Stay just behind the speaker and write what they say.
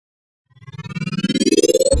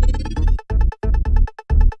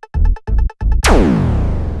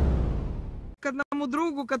одному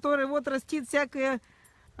другу, который вот растит всякие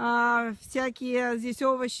здесь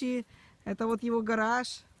овощи. Это вот его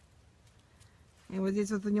гараж. И вот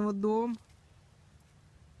здесь вот у него дом.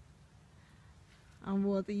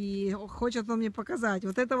 Вот, и хочет он мне показать.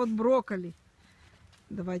 Вот это вот брокколи.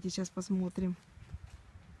 Давайте сейчас посмотрим.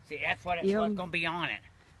 И он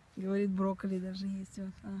говорит, брокколи даже есть.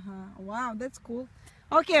 Ага. Wow, that's cool.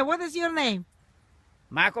 Okay, what is your name?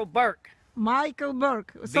 Michael Burke. Michael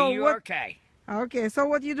Burke. So B-U-R-K. Okay, so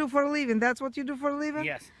what you do for a living? That's what you do for a living?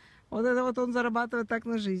 Yes. Вот это вот он зарабатывает так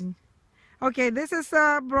на жизнь. Okay, this is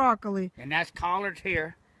broccoli. And that's collards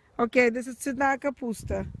here. Okay, this is цветная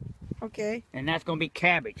капуста. Okay. And that's going to be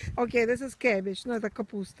cabbage. Okay, this is cabbage. Ну, это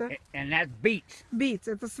капуста. And that's beets. Beets,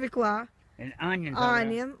 это свекла. And onions.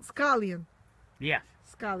 Onion, scallion. Yes.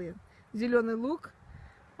 Scallion. Зеленый лук,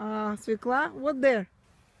 свекла. What there?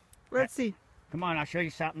 Let's see. Come on, I'll show you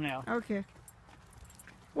something else. Okay.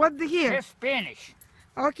 What here? It's spinach.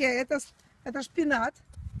 Okay, это шпинат.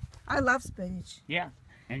 I love spinach. Yeah.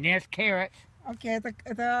 And there's carrots. Okay,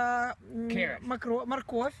 это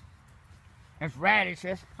морковь. There's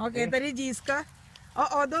radishes. Okay, это редиска.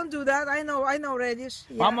 Oh, don't do that. I know radish.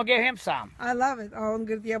 Yeah. Well, I'm going to give him some. I love it. Он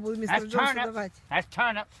говорит, я буду мистеру Джонсу давать. That's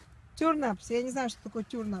turnips. Turnips. Я не знаю, что такое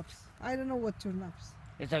turnips. I don't know what turnips.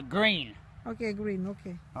 It's a green. Okay, green.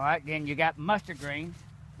 Okay. All right, then you got mustard greens.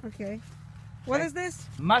 Okay. What is this?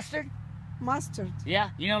 Mustard. Mustard. Yeah,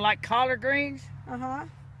 you know, like collard greens,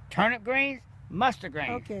 turnip greens, mustard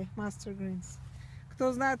greens. Okay, mustard greens.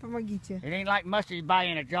 Кто знает, помогите. It ain't like mustard you buy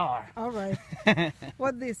in a jar. All right.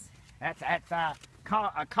 What this? That's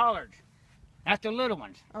collards. That's the little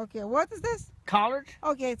ones. Okay, what is this? Collards.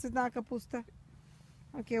 Okay, цветная капуста.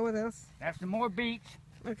 Okay, what else? That's some more beets.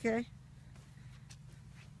 Okay.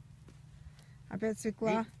 Опять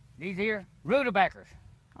свекла. These here, rutabagas.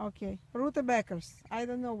 Okay, rutabagas. I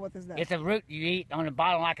don't know what is that. It's a root you eat on the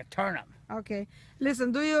bottom like a turnip. Okay.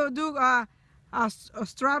 Listen, do you do a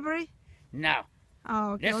strawberry? No.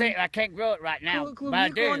 Oh, okay. This ain't, I can't grow it right now, but I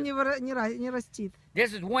Клубнику он do. не растит.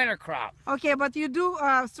 This is winter crop. Okay, but you do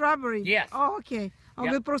strawberry? Yes. Oh, okay. Он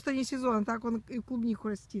Yep. говорит, просто не сезон, так он и клубнику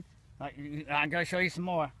растит. I'm going to show you some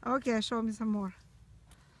more. Okay, show me some more.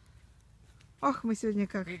 Ох, мы сегодня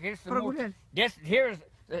как прогуляли. This here's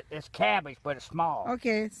it's cabbage, but it's small.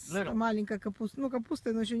 Окей, Little. маленькая капуста. Ну,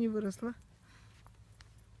 капуста, но еще не выросла.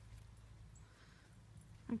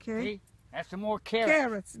 Окей. See? That's some more carrots.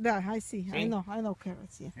 Carrots, да, I see. See? I know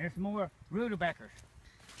carrots, yeah. There's more rutabagas.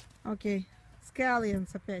 Окей.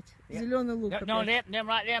 Scallions опять. Зеленый лук No, опять. them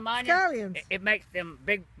right there, onions. Scallions. It makes them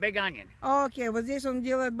big onion. Окей, вот здесь он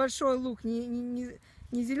делает большой лук. Не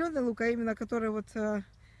зеленый лук, а именно который вот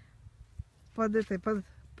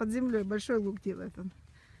под землей. Большой лук делает он.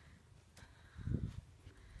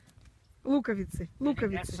 Луковицы.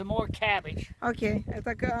 That's some more cabbage. Окей,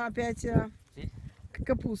 это опять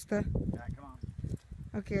капуста. Right, come on.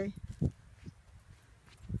 Окей.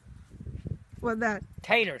 What that?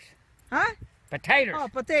 Taters. А? Potatoes. О,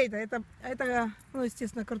 potato. Это, ну,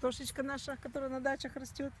 естественно, картошечка наша, которая на дачах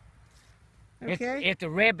растет. Окей. It's the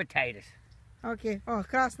red potatoes. Окей. О,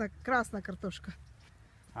 красная картошка.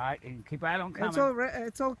 All right, and keep right on coming.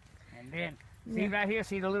 It's all... And then, see right here,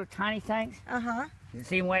 see the little tiny things? Ага. You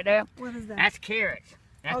see them right there? What is that? That's carrots.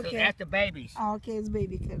 That's the babies. Окей, it's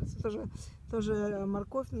baby carrots. Тоже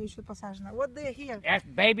морковь, но еще посажена. What they here? That's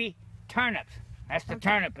baby turnips. That's the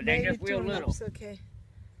turnip, but they're just real little. Okay.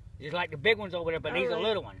 Just like the big ones over there, but these are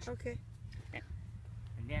little ones. Okay.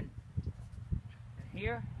 And then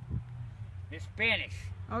here, is spinach.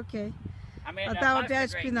 Okay. I mean, там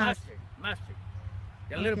опять шпинат. Mustard.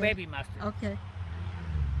 The little baby mustard. Okay.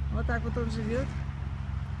 Вот так вот он живет.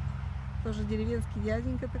 Тоже деревенский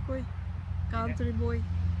дяденька такой. Country boy.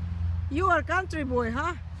 You are country boy,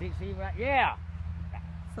 huh? See right? Yeah.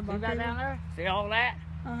 Собака. See right down there? See all that?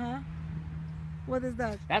 Uh-huh. What is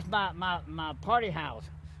that? That's my party house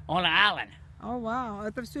on the island. Oh, wow.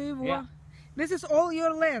 Это все его. Yeah. This is all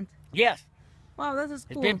your land? Yes. Wow, this is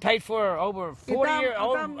cool. It's been paid for over 40 years.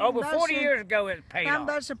 Over 40 years ago it paid Там off.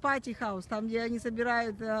 дальше party house, там где они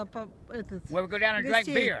собирают этот. Where we go down and drink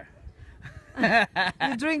beer.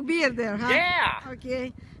 You drink beer there, huh? Yeah.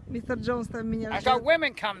 Okay. Mr. Jones там меня I saw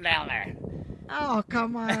women come down there. Oh,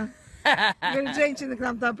 come on. Говорит, женщины к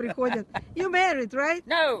нам там приходят. You married, right?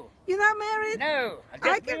 No. You're not married? No.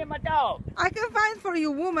 Just me and my dog. I can find for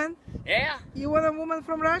you a woman. Yeah? You want a woman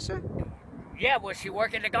from Russia? Yeah, will she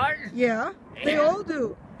work in the garden? Yeah. They all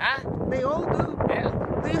do. Huh? They all do. Yeah.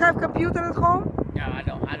 Do you have computer at home? No, I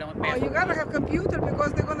don't. Oh, you gotta have computer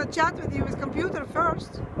because they're gonna chat with you with computer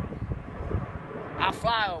first. I'll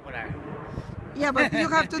fly over there. Yeah, but you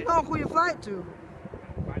have to know who you fly to.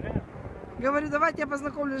 Говорю, давайте я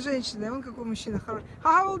познакомлю с женщиной. Вон какой мужчина хороший.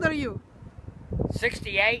 How old are you?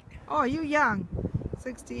 68. Oh, you young.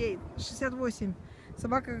 68. 68.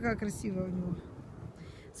 Собака какая красивая у него.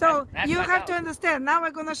 So, you have to understand. Now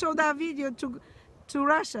I'm gonna show that video to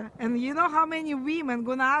Russia. And you know how many women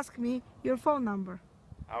gonna ask me your phone number?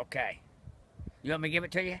 Okay. You want me to give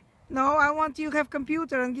it to you? No, I want you to have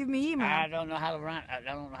computer and give me email. I don't know how to run. I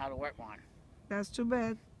don't know how to work one. That's too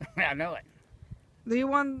bad. I know it. Do you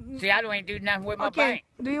want... See, I don't even do nothing with my Okay. bank.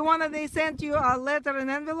 Do you want that they send you a letter and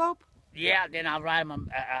envelope? Yeah, then I'll write them.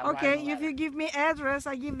 Okay, if you give me address,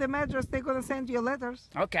 I give them address, they're gonna send you letters.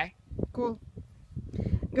 Okay. Cool.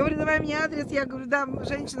 Говорит, давай мне адрес, я говорю, дам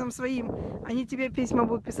женщинам своим, они тебе письма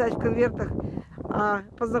будут писать в конвертах,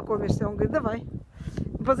 познакомишься. Он говорит, давай.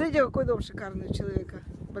 Посмотрите, какой дом шикарный у человека.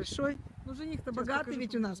 Большой. Ну, жених-то богатый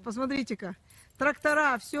ведь у нас. Посмотрите-ка.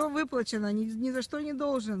 Трактора, все выплачено, ни за что не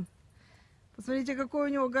должен. Посмотрите, какой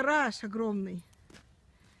у него гараж огромный.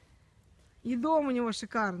 И дом у него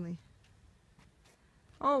шикарный.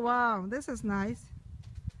 О, вау, this is nice.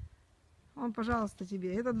 Он, пожалуйста,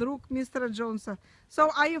 тебе. Это друг мистера Джонса. So,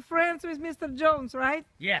 are you friends with Mr. Jones, right?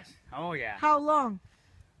 Yes. Oh, yeah. How long?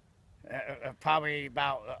 Probably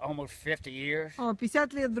about almost 50 years. О,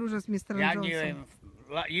 50 лет дружат с мистером Yeah, I knew Джонсом.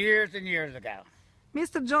 him years and years ago.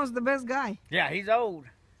 Mr. Jones, the best guy. Yeah, he's old.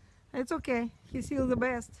 It's okay. He's still the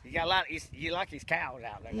best. He got a lot. You like his cows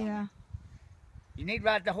out there. Yeah. You need to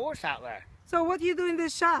ride the horse out there. So, what do you do in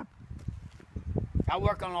this shop? I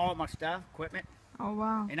work on all my stuff, equipment, Oh,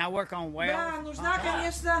 wow. and I work on wells. Да, нужна,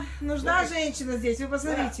 конечно, нужна женщина здесь. Вы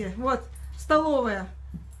посмотрите. Вот, столовая.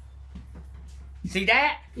 See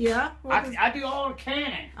that? Yeah. I do all the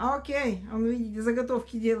canning. Окей. Он, видите,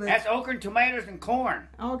 заготовки делает. That's okra, tomatoes, and corn.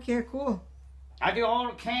 Okay, cool. I do all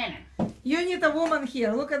the canning. You need a woman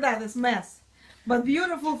here. Look at that, this mess. But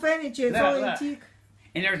beautiful furniture, it's all Look. antique.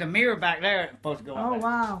 And there's a mirror back there that's supposed to go Oh, up there.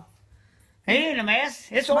 wow. It ain't a mess.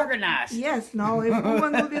 It's organized. Yes, no, if a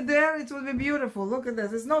woman will be there, it will be beautiful. Look at this.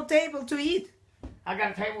 There's no table to eat. I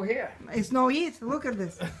got a table here. It's no eat. Look at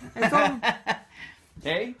this. It's all...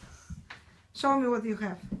 See? Show me what you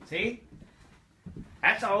have. See?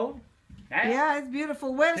 That's old. That, Yeah, it's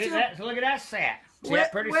beautiful. Where's see your... that, so look at that set. See Where,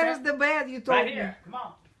 that pretty where's set? the bed you told Right me? here. Come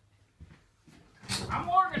on. I'm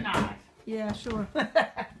organized. Yeah, sure.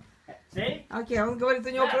 See? Окей, он говорит, у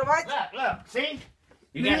него Look, кровать. look. See?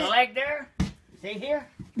 You got a leg there? See here?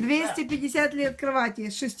 250 лет кровати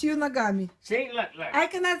с 6 ногами. See? Look. I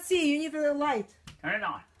cannot see. You need a light. Turn it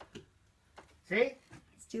on. See?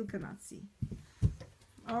 Still cannot see.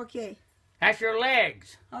 Okay. That's your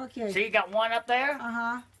legs. Okay. See, you got one up there?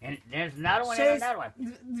 Ага. And there's another one and another one.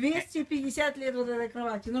 250 лет вот этой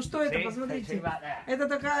кровати. Ну что это, See посмотрите. about that? Это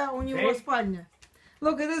такая у него See? спальня.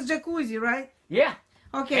 Look, it is jacuzzi, right? Yeah.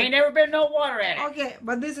 Okay. Ain't never been no water in it. Okay,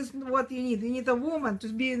 but this is what you need. You need a woman to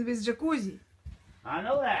be in this jacuzzi. I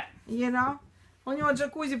know that. You know? У него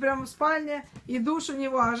джакузи прямо в спальне, и душ у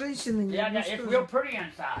него, а женщины нет. Yeah, Ну it's что real же. pretty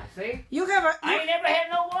inside. See? You have a, I ain't never had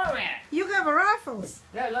no water in it. you have a raffles.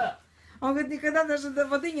 Yeah, look. Он говорит, никогда даже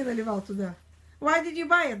воды не наливал туда. Why did you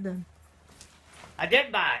buy it then? I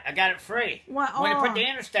did buy it. I got it free. Why? When I Oh. put the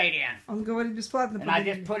interstate in. Он говорит, бесплатно And I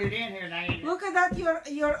подарили. just put it in here and I ain't... Look at that,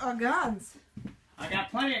 your guns. I got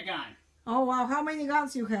plenty of guns. Oh, wow, how many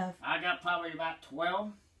guns you have? I got probably about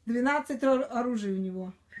 12. 12 оружий у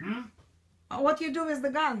него. Hmm? What you do with the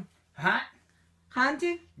gun? Hunt.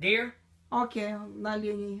 Hunting? Deer. Окей, он на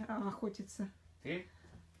оленей охотится. See?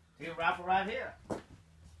 See a rifle right here. Look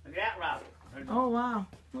at that rifle. Oh, wow,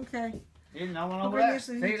 окей. There's no one Ну, over there.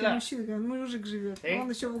 конечно, See, видите, look. мужчина, мужик живет. See? Он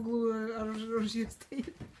еще в углу оружие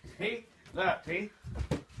стоит. See? Look, see?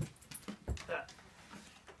 Look.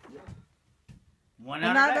 One Не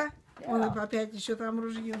under надо? there. Он опять еще там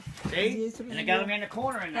ружье. See? Здесь And they got them ружье. in the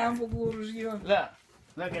corner in there. Там в углу ружье. Look.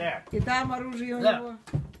 Look at there. И там оружие у Да. него.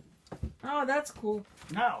 Oh, that's cool.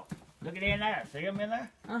 No. Look at in there. See them in there?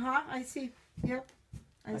 Ага, I see. Yep,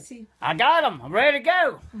 I see. I got them. I'm ready to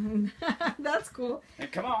go. That's cool. Hey,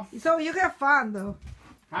 come on. So you have fun though.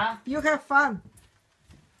 Huh? You have fun.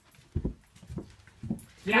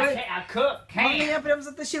 Yeah, I cook. Он меня Can. прям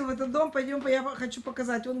затащил в этот дом. Пойдем, я хочу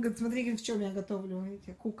показать. Он говорит, смотри, говорит, в чем я готовлю.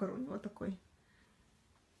 Видите, кукор у него такой.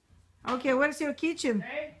 Okay, where's your kitchen?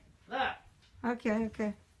 See? Look. Okay,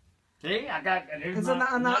 okay. See? I got... There's Это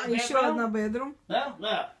my еще bedroom. одна bedroom.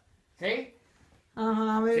 Look. See?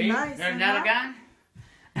 Ага, very See? nice. There's another gun.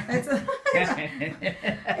 Это...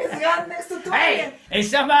 It's gun next to toilet. Hey, if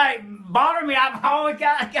somebody bother me, I've always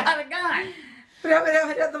got a gun.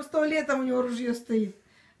 Прямо рядом с туалетом у него ружье стоит.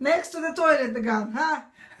 Next to the toilet, the gun, huh?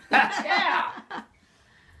 Yeah.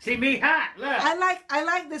 See me hot. Look. I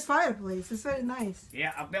like this fireplace. It's very nice.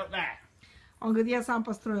 Yeah, I built that. Он говорит, я сам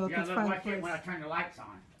построил Yeah, этот look, watch it fireplace. when I turn the lights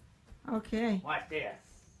on. Okay. Watch this.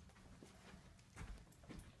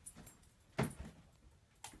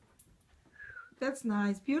 That's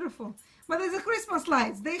nice, beautiful. But it's the Christmas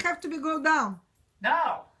lights. They have to be go down.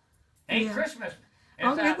 No, ain't Yeah. Christmas.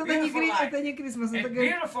 Он говорит, It's это не, beautiful light. это не Christmas, это It's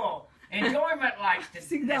говорит, beautiful enjoyment lights this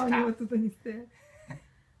всегда у него time. тут они стоят.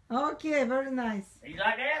 Okay, very nice. You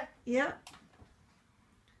like that? Yeah.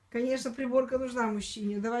 Конечно, приборка нужна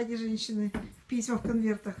мужчине. Давайте, женщины, письма в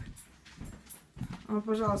конвертах. О,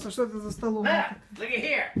 пожалуйста, что это за столом? Look at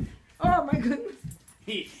here. Oh my goodness.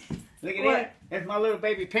 Look at What? it. It's my little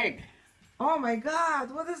baby pig. Oh my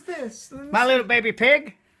God, what is this? Let me My see. little baby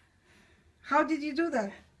pig. How did you do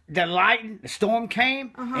that? The storm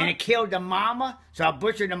came Uh-huh. and it killed the mama. So I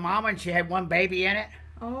butchered the mama and she had one baby in it.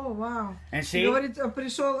 Oh, wow. And see? Говорит,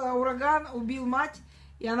 пришел ураган, убил мать,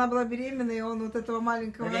 и она была беременна, и он вот этого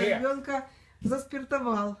маленького Look at here. ребенка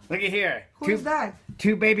заспиртовал. Look at here. Who is that?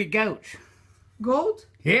 Two baby goats. Goat?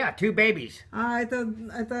 Yeah, two babies. А, это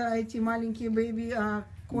эти маленькие бэби,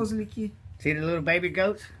 козлики. See the little baby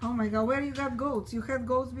goats? Oh my God, where you got goats? You had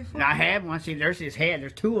goats before? And I had one. See, there's his head.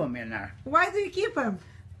 There's two of them in there. Why do you keep them?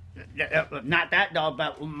 Not that dog,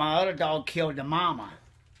 but my other dog killed the mama.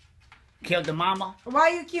 Killed the mama Why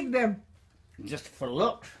you keep them? just for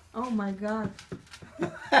looks. Oh my God.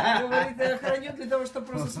 Говорит, я храню для того, чтобы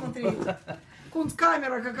просто смотреть.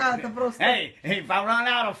 Кунсткамера какая-то просто. Hey, if I run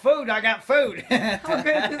out of food, I got food. Он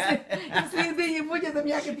говорит, если еды не будет, у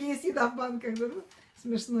меня как есть еда в банках.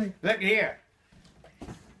 Смешной. Look here.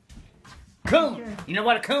 Coon. Okay. You know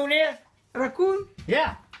what a coon is? Ракун?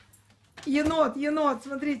 Yeah. Енот,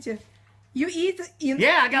 смотрите. You eat...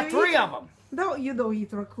 Yeah, I got three of them. No, you don't eat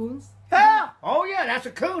raccoons. Oh, yeah, that's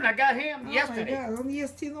a coon. I got him Oh yesterday. my God, он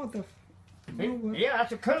ест енотов. Ну вот. Yeah,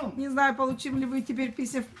 that's a coon. Не знаю, получим ли вы теперь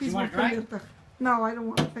письма в want it, right? конвертах. No, I don't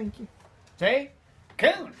want it, thank you. See?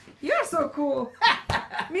 Coon. You're so cool.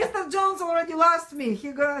 Mr. Jones already lost me.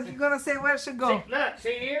 He gonna say where she go. See, look,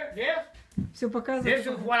 see here? This? Все This показывает.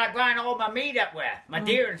 is what I grind all my meat up with. My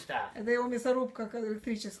deer and stuff. Это его мясорубка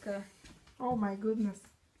электрическая. Oh my goodness.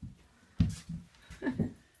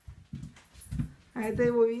 А это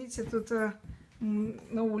его, видите, тут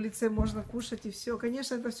на улице можно кушать и все.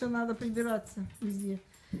 Конечно, это все надо прибираться везде.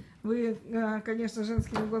 Вы, конечно,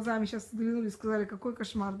 женскими глазами сейчас взглянули и сказали, какой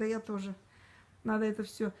кошмар. Да я тоже. Надо это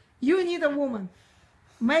все. You need a woman.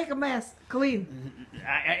 Make a mess. Clean.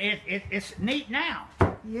 It's neat now.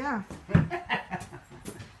 Yeah.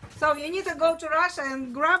 So you need to go to Russia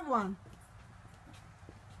and grab one.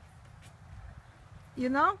 You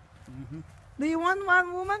know? Do you want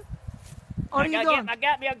one woman? Or you don't? I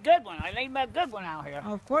got me a good one. I laid me a good one out here.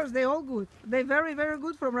 Of course, they all good. They're very, very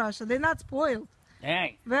good from Russia. They're not spoiled.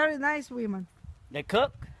 Dang. Very nice women. They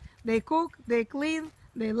cook? They cook, they clean,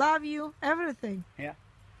 they love you, everything. Yeah.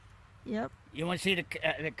 Yep. You want to see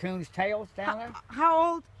the coon's tails down there?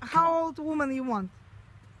 How old woman you want?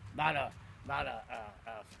 About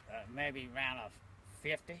maybe around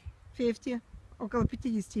 50. 50. Около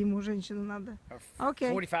 50 ему женщину надо. Or Okay.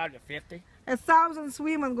 45 to 50. 1,000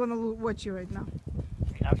 women gonna watch you right now.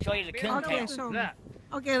 I'll show you the coon Okay, tails. show me.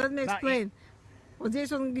 Look. Okay, let me explain. Вот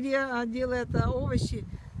здесь он где делает овощи,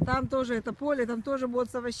 там тоже это поле, там тоже будет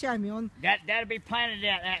с овощами. Он, That'll be planted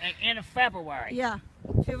at the end of February.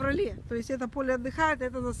 в феврале. То есть это поле отдыхает,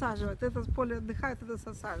 это засаживает. Это поле отдыхает, это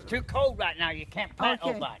засаживает. Too cold right now. You can't plant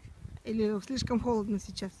Okay. no much. Или слишком холодно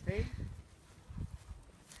сейчас. See?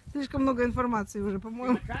 Слишком много информации уже,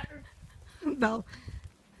 по-моему, Tractor? дал.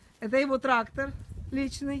 Это его трактор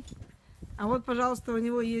личный. А вот, пожалуйста, у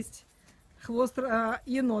него есть хвост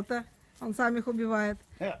енота. Он сам их убивает.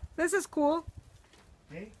 Yeah. This is cool.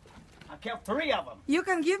 See? I killed 3 of them. You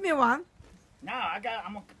can give me one. No, I'm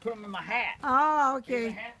gonna put them in my hat. А, See окей.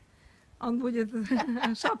 my hat? Он будет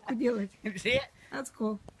шапку делать. You see it? That's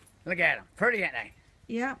cool. Look at them. Pretty, ain't they?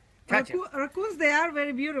 Yeah. Touch it. Raccoons, they are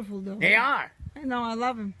very beautiful, though. They are. I know, I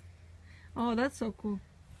love them. Oh, that's so cool.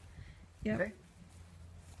 Yeah.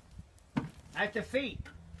 See? That's the feet.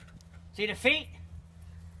 See the feet?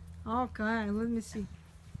 Okay, let me see.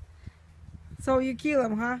 So you kill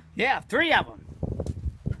them, huh? Yeah, 3 of them.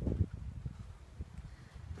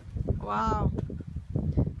 Вау.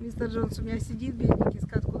 Мистер Джонс у меня сидит, бедненький,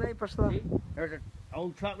 скажет, куда я пошла. See? There's an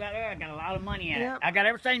old truck right there. I got a lot of money in Yep. it. I got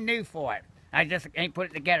everything new for it. I just ain't put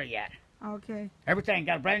it together yet. Okay. Everything.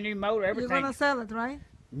 Got a brand new motor, You're everything. gonna sell it, right?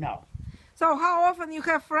 No. So how often you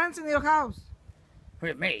have friends in your house?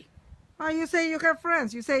 With me. Oh, you say you have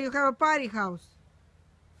friends. You say you have a party house.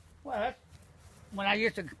 Well, that's when I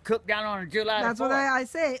used to cook down on July That's the 4th. what I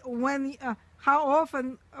say. When, how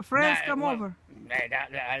often friends come over?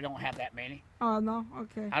 I don't have that many. Oh, no?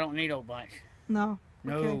 Okay. I don't need a bunch. No.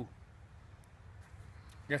 No. Okay.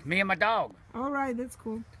 Just me and my dog. All right, that's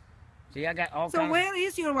cool. See, I got all So kinds of... where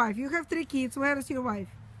is your wife? You have 3 kids. Where is your wife?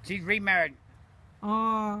 She's remarried.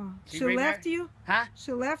 Oh, She she remarried? left you? Huh?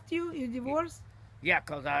 She left you? You divorced? Yeah,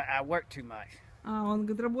 because I work too much. Он,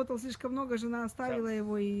 говорит, работал слишком много, жена оставила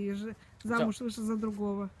его и замуж вышел за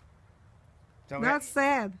другого. So That's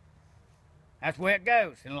sad. that's where it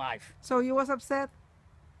goes in life. So you was upset?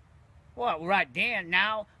 Well, right then,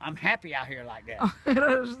 now I'm happy out here like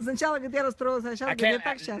that. Сначала, говорит, я расстроился, а сейчас, I говорит, я can't,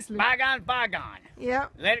 так счастлив. bygone's bygone. Yeah,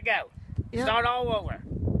 Let it go. Yeah. Start all over.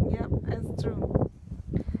 yeah, that's true.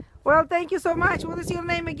 Well, thank you so much. What is your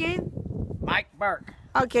name again? Mike Burke.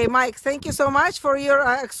 Okay, Mike, thank you so much for your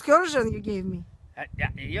excursion you gave me. Yeah,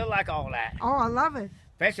 you'll like all that. Oh, I love it.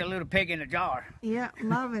 Especially a little pig in a jar. Yeah,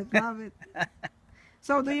 love it, love it.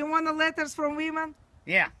 So, do you want the letters from women?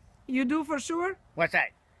 Yeah. You do for sure? What's that?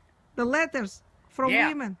 The letters from Yeah.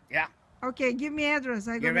 women? Yeah. Okay, give me address.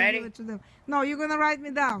 I'm gonna ready? give it to them. No, you're gonna write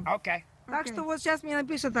me down. Okay. Так что вот сейчас мне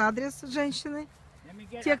напишет адрес женщины. Let me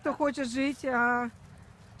get Те, кто хочет жить. I'll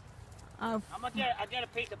get a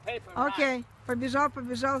piece of paper. and Окей,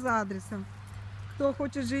 побежал за адресом. Кто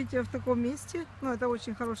хочет жить в таком месте, ну это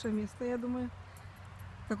очень хорошее место, я думаю.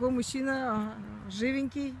 Такой мужчина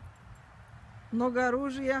живенький, много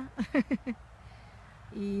оружия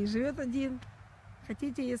и живет один.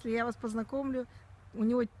 Хотите, если я вас познакомлю, у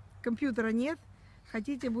него компьютера нет,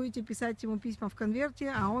 хотите, будете писать ему письма в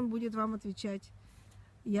конверте, а он будет вам отвечать.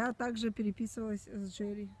 Я также переписывалась с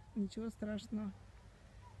Джерри, ничего страшного.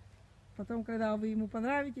 Потом, когда вы ему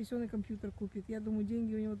понравитесь, он и компьютер купит. Я думаю,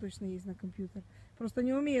 деньги у него точно есть на компьютер. Просто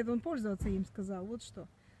не умеет он пользоваться им, сказал. Вот что.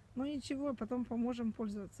 Ну ничего, потом поможем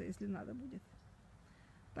пользоваться, если надо будет.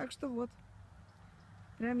 Так что вот.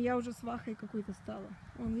 Прям я уже свахой какой-то стала.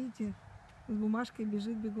 Вон, видите, с бумажкой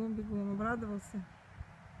бежит бегом, обрадовался.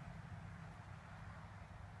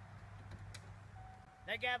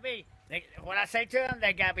 They gotta be, what I say to them,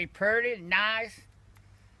 they gotta be pretty, nice,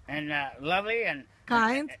 and lovely, and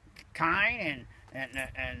Kind. kind,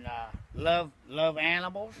 and love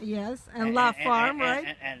animals. Yes, and love farm,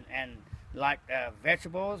 right? And like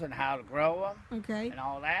vegetables and how to grow them Okay. and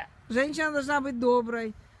all that. Женщина должна быть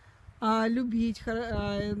доброй, любить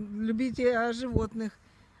животных,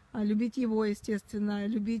 любить его, естественно,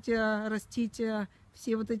 любить растить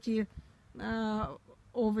все вот эти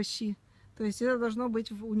овощи. То есть это должно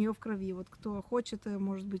быть у нее в крови. Вот кто хочет,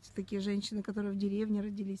 может быть, такие женщины, которые в деревне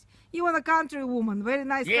родились. You want a country woman, very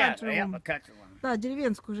nice country Yeah, woman. a country one. Да,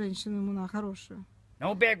 деревенскую женщину ему на хорошую.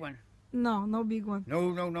 No big one. No, no big one.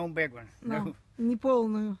 No big one. No, не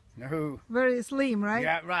полную. No. Very slim, right?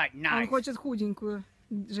 Yeah, right. Он Nice. хочет худенькую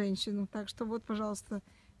женщину. Так что вот, пожалуйста,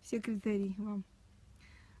 все критерии вам.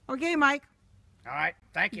 Окей, Майк. All right.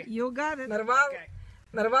 Thank you. You got it. Okay.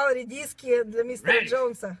 Нарвал редиски для мистера Radish.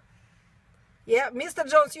 Джонса. Yeah, Mr.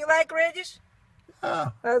 Jones, you like radish?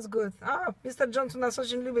 Yeah. That's good. Ah, Mr. Jones у нас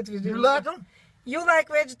очень любит You vegetables. like them? You like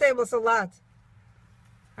vegetables a lot.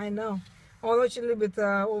 I know. Он очень любит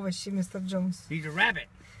овощи, мистер Джонс. He's a rabbit.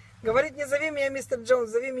 Говорит, не зови меня мистер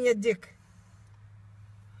Джонс, зови меня Дик.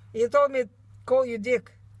 He told me call you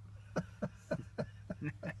Dick.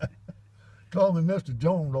 Call me Mr.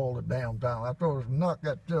 Jones all the damn time. I told her to knock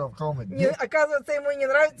that tail, call me Dick. Оказывается, ему не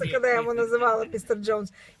нравится, когда я его называла мистер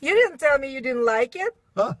Джонс. You didn't tell me you didn't like it.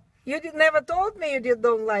 Huh? You never told me you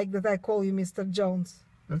don't like that I call you Mr. Jones.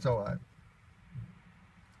 That's all right.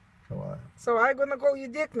 That's all right. So I'm gonna call you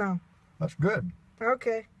Dick now. That's good.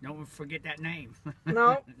 Okay. Don't forget that name.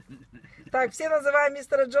 No. Так, все называют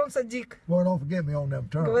мистера Джонса Дик. Boy, don't forget me on them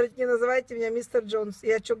terms. Говорит, не называйте меня мистер Джонс.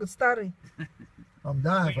 Я что, говорит, старый? I'm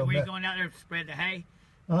dying from Were you that. going out there to spread the hay?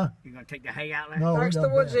 Huh? You gonna take the hay out there? No, we Так что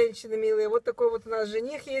done вот, that. женщины милые, вот такой вот у нас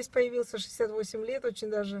жених есть, появился, 68 лет,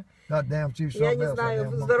 очень даже. Goddamn, she's Я something не else. знаю,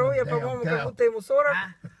 Damn здоровье, damn по-моему, как cow. будто ему 40.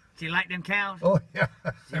 Huh? She like them cows? Oh, yeah.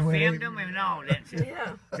 She filmed them and all, didn't she?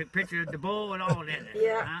 Yeah. Took pictures of the bull and all, didn't it?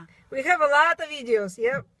 Yeah. Huh? We have a lot of videos,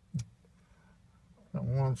 yeah. I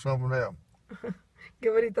want some of them.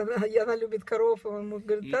 Говорит, она любит коров, и он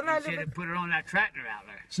говорит, You она should любит. have put her on that tractor out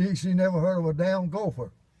there. She never heard of a damn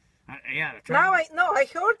gopher. Yeah, the Now tractor. I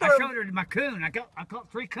heard I her. showed her my coon. I caught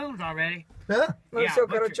 3 coons already. Yeah? Ну Yeah, все,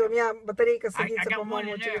 but короче, у меня батарейка I садится, got one по-моему,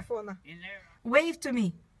 in у there. телефона. In there. Wave to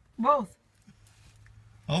me. Both.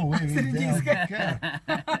 Oh, we Срединская.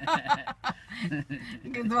 damn cow.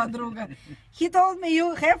 Говорит, два друга. He told me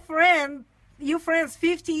you have you friends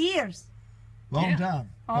 50 years. Long Yeah. time.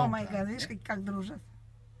 Oh Long my time. God, видишь, как дружат.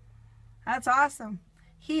 That's awesome.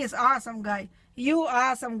 He is awesome guy. You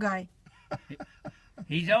awesome guy.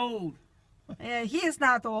 He's old. He is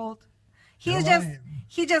not old. No, I ain't.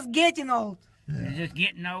 He just getting old. It's just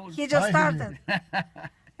getting old. He just started.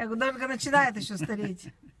 Я говорю, только начинает еще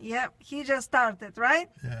стареть. Yep, he just started, right?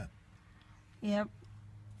 Yeah. Yep.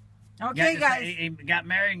 Okay, guys. He got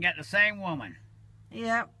married and got the same woman.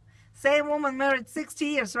 Yep. Same woman married 60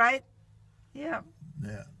 years, right? Yep.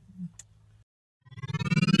 Yeah.